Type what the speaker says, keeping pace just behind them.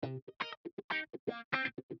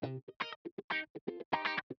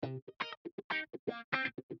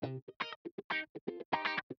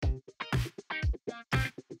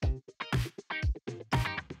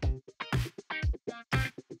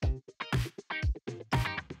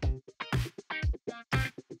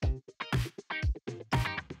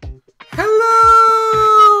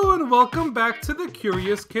welcome back to the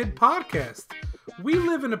Curious Kid podcast. We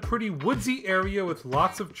live in a pretty woodsy area with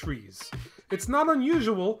lots of trees. It's not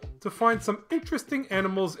unusual to find some interesting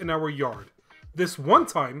animals in our yard. This one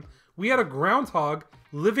time, we had a groundhog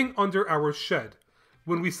living under our shed.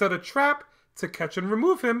 When we set a trap to catch and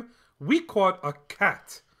remove him, we caught a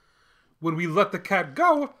cat. When we let the cat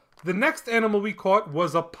go, the next animal we caught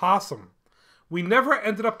was a possum. We never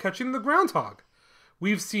ended up catching the groundhog.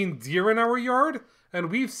 We've seen deer in our yard, and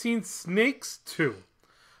we've seen snakes too.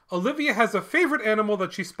 Olivia has a favorite animal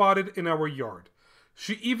that she spotted in our yard.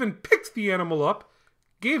 She even picked the animal up,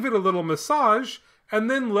 gave it a little massage, and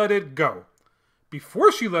then let it go. Before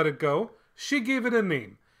she let it go, she gave it a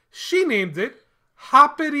name. She named it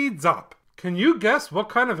Hoppity Dop. Can you guess what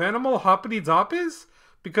kind of animal Hoppity Dop is?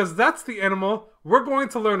 Because that's the animal we're going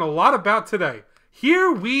to learn a lot about today. Here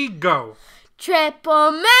we go.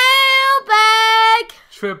 Triple mailbag!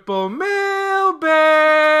 Triple mailbag!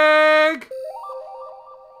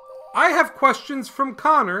 I have questions from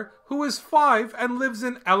Connor, who is 5 and lives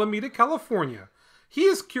in Alameda, California. He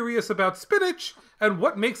is curious about spinach and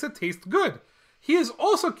what makes it taste good. He is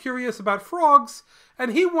also curious about frogs,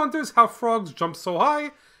 and he wonders how frogs jump so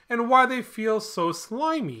high and why they feel so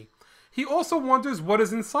slimy. He also wonders what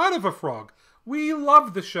is inside of a frog. We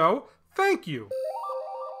love the show. Thank you.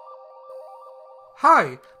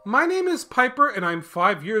 Hi, my name is Piper and I'm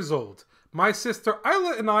 5 years old. My sister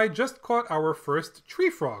Iylah and I just caught our first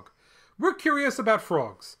tree frog. We're curious about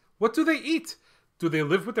frogs. What do they eat? Do they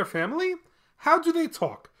live with their family? How do they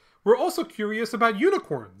talk? We're also curious about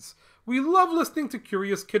unicorns. We love listening to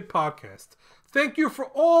Curious Kid podcast. Thank you for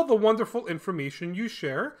all the wonderful information you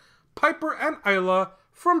share. Piper and Iylah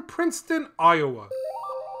from Princeton, Iowa.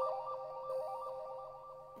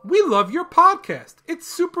 We love your podcast. It's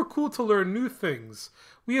super cool to learn new things.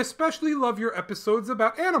 We especially love your episodes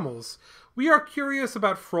about animals. We are curious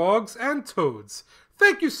about frogs and toads.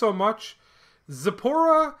 Thank you so much,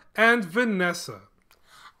 Zephorah and Vanessa.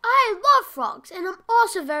 I love frogs, and I'm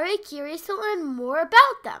also very curious to learn more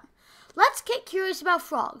about them. Let's get curious about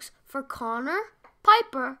frogs for Connor,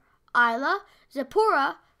 Piper, Iylah,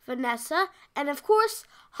 Zephorah, Vanessa, and of course,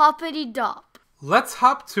 Hoppity Dop. Let's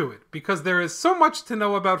hop to it, because there is so much to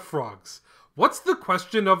know about frogs. What's the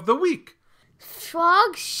question of the week?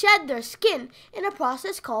 Frogs shed their skin in a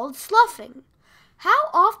process called sloughing. How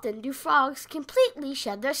often do frogs completely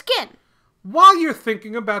shed their skin? While you're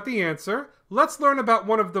thinking about the answer, let's learn about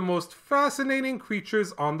one of the most fascinating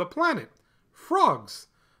creatures on the planet, frogs.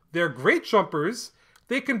 They're great jumpers,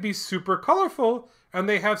 they can be super colorful, and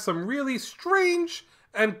they have some really strange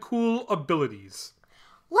and cool abilities.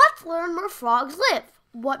 Let's learn where frogs live,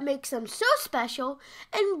 what makes them so special,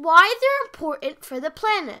 and why they're important for the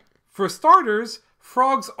planet. For starters,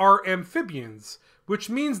 frogs are amphibians, which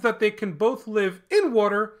means that they can both live in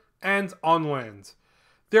water and on land.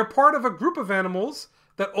 They're part of a group of animals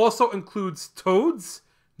that also includes toads,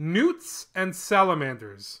 newts, and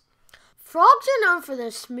salamanders. Frogs are known for their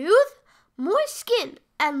smooth, moist skin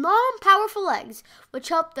and long, powerful legs, which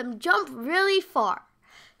help them jump really far.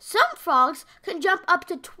 Some frogs can jump up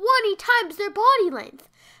to 20 times their body length.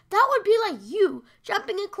 That would be like you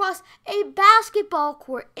jumping across a basketball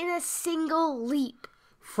court in a single leap.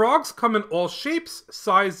 Frogs come in all shapes,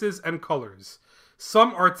 sizes, and colors.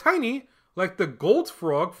 Some are tiny, like the gold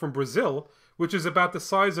frog from Brazil, which is about the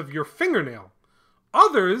size of your fingernail.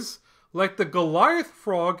 Others, like the Goliath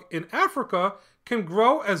frog in Africa, can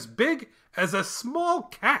grow as big as a small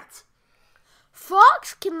cat.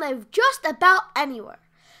 Frogs can live just about anywhere.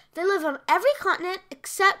 They live on every continent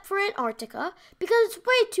except for Antarctica because it's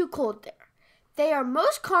way too cold there. They are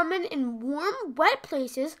most common in warm, wet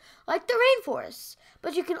places like the rainforests,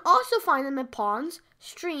 but you can also find them in ponds,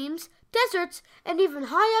 streams, deserts, and even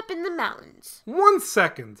high up in the mountains. 1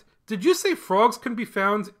 second. Did you say frogs can be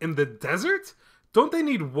found in the desert? Don't they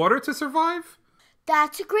need water to survive?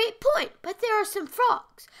 That's a great point, but there are some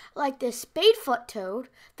frogs, like the spadefoot toad,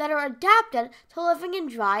 that are adapted to living in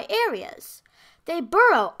dry areas. They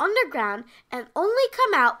burrow underground and only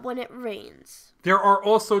come out when it rains. There are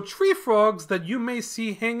also tree frogs that you may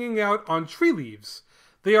see hanging out on tree leaves.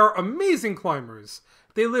 They are amazing climbers.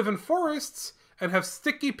 They live in forests and have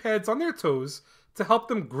sticky pads on their toes to help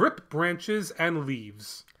them grip branches and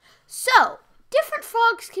leaves. So, different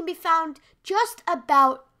frogs can be found just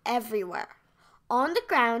about everywhere. On the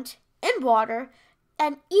ground, in water,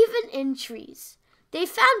 and even in trees. They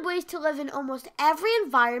found ways to live in almost every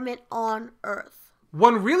environment on Earth.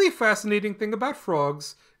 One really fascinating thing about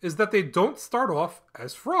frogs is that they don't start off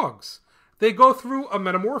as frogs. They go through a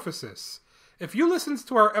metamorphosis. If you listened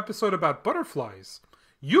to our episode about butterflies,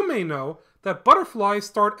 you may know that butterflies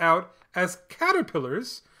start out as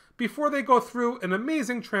caterpillars, before they go through an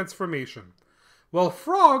amazing transformation. Well,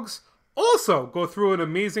 frogs also go through an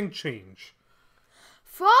amazing change.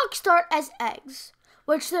 Frogs start as eggs,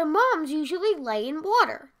 which their moms usually lay in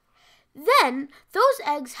water. Then, those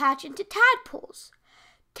eggs hatch into tadpoles.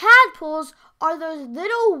 Tadpoles are those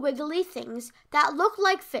little wiggly things that look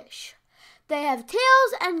like fish. They have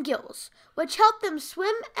tails and gills, which help them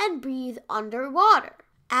swim and breathe underwater.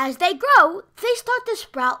 As they grow, they start to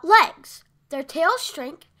sprout legs. Their tails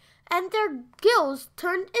shrink, and their gills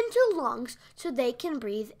turn into lungs so they can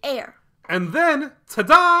breathe air. And then,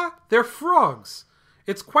 ta-da! They're frogs!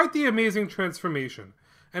 It's quite the amazing transformation.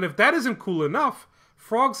 And if that isn't cool enough,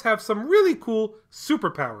 frogs have some really cool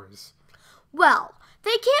superpowers. Well,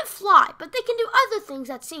 they can't fly, but they can do other things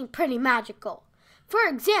that seem pretty magical. For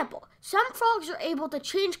example, some frogs are able to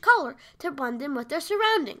change color to blend in with their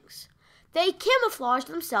surroundings. They camouflage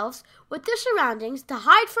themselves with their surroundings to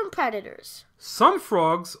hide from predators. Some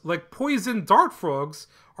frogs, like poison dart frogs,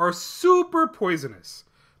 are super poisonous.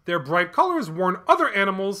 Their bright colors warn other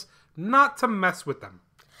animals not to mess with them.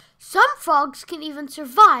 Some frogs can even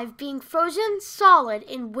survive being frozen solid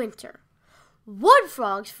in winter. Wood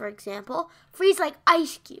frogs, for example, freeze like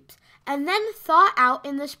ice cubes and then thaw out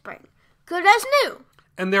in the spring. Good as new.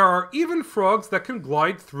 And there are even frogs that can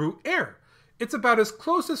glide through air. It's about as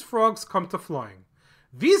close as frogs come to flying.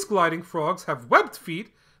 These gliding frogs have webbed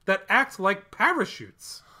feet that act like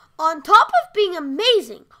parachutes. On top of being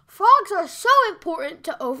amazing, frogs are so important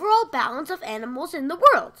to overall balance of animals in the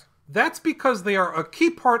world. That's because they are a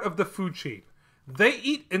key part of the food chain. They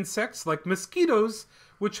eat insects like mosquitoes,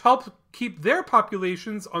 which help keep their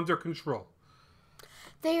populations under control.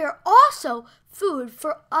 They are also food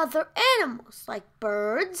for other animals like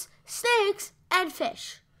birds, snakes, and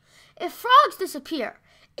fish. If frogs disappear,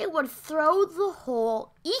 it would throw the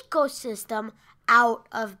whole ecosystem out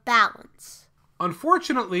of balance.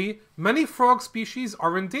 Unfortunately, many frog species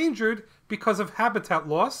are endangered because of habitat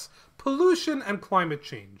loss, pollution, and climate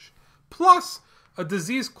change. Plus, a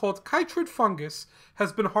disease called chytrid fungus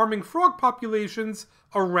has been harming frog populations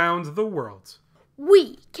around the world.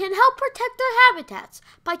 We can help protect their habitats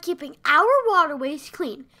by keeping our waterways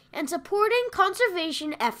clean and supporting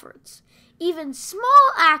conservation efforts. Even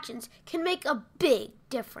small actions can make a big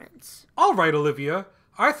difference. All right, Olivia.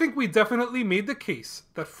 I think we definitely made the case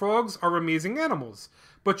that frogs are amazing animals,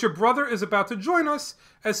 but your brother is about to join us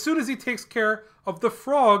as soon as he takes care of the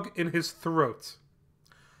frog in his throat.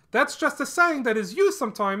 That's just a saying that is used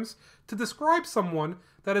sometimes to describe someone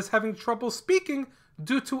that is having trouble speaking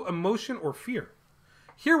due to emotion or fear.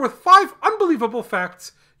 Here with 5 unbelievable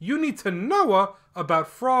facts you need to know about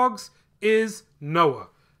frogs is Noah.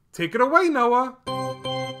 Take it away, Noah.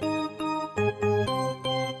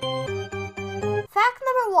 Fact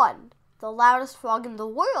number 1. The loudest frog in the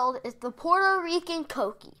world is the Puerto Rican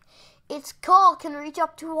coqui. Its call can reach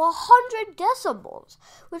up to 100 decibels,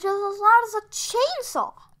 which is as loud as a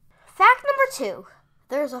chainsaw. Fact number 2.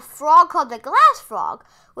 There's a frog called the glass frog,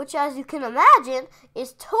 which, as you can imagine,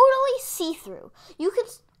 is totally see-through. You can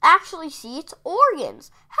actually see its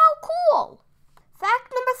organs. How cool!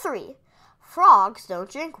 Fact number 3. Frogs don't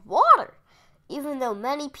drink water. Even though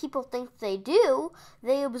many people think they do,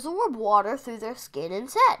 they absorb water through their skin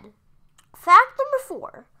instead. Fact number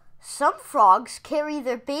 4. Some frogs carry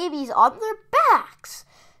their babies on their backs,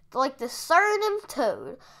 like the Suriname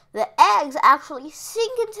toad. The eggs actually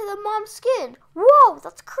sink into the mom's skin. Whoa,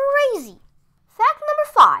 that's crazy! Fact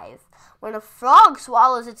number 5. When a frog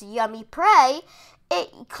swallows its yummy prey, it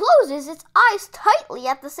closes its eyes tightly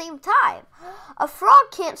at the same time. A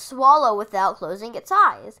frog can't swallow without closing its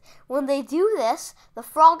eyes. When they do this, the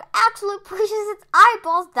frog actually pushes its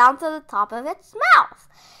eyeballs down to the top of its mouth.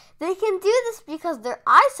 They can do this because their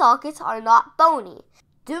eye sockets are not bony.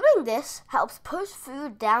 Doing this helps push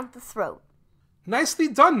food down the throat. Nicely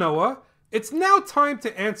done, Noah. It's now time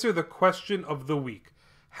to answer the question of the week.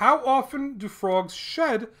 How often do frogs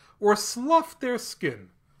shed or slough their skin?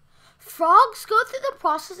 Frogs go through the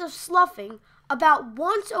process of sloughing about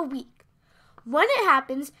once a week. When it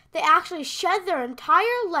happens, they actually shed their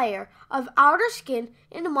entire layer of outer skin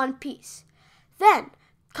in one piece. Then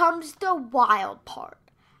comes the wild part.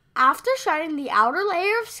 After shedding the outer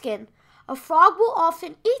layer of skin, a frog will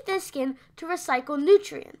often eat this skin to recycle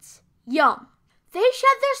nutrients. Yum! They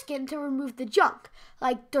shed their skin to remove the junk,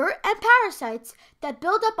 like dirt and parasites that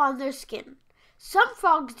build up on their skin. Some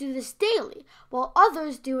frogs do this daily, while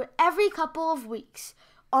others do it every couple of weeks.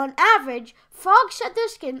 On average, frogs shed their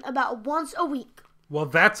skin about once a week. Well,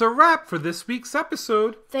 that's a wrap for this week's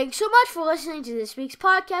episode. Thanks so much for listening to this week's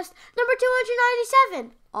podcast, number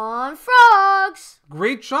 297, on frogs.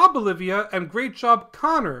 Great job, Olivia, and great job,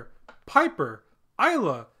 Connor, Piper,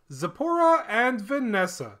 Iylah, Zephorah and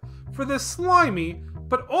Vanessa, for this slimy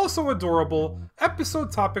but also adorable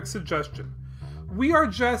episode topic suggestion. We are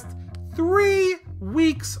just 3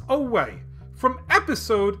 weeks away from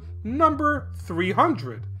episode number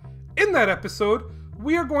 300. In that episode,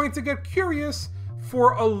 we are going to get curious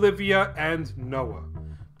for Olivia and Noah.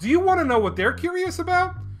 Do you want to know what they're curious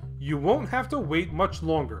about? You won't have to wait much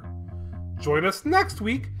longer. Join us next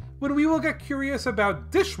week when we will get curious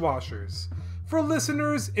about dishwashers for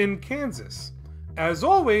listeners in Kansas. As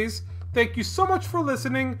always, thank you so much for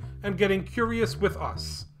listening and getting curious with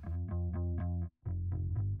us.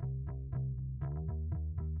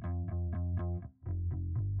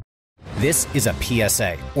 This is a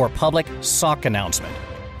PSA, or public sock announcement.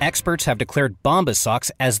 Experts have declared Bombas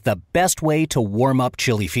socks as the best way to warm up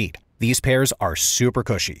chilly feet. These pairs are super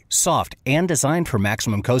cushy, soft, and designed for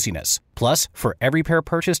maximum coziness. Plus, for every pair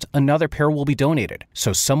purchased, another pair will be donated,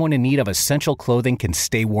 so someone in need of essential clothing can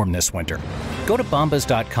stay warm this winter. Go to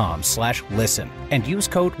bombas.com/listen and use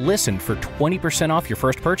code LISTEN for 20% off your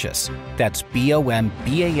first purchase. That's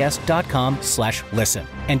BOMBAS.com/listen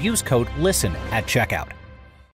and use code LISTEN at checkout.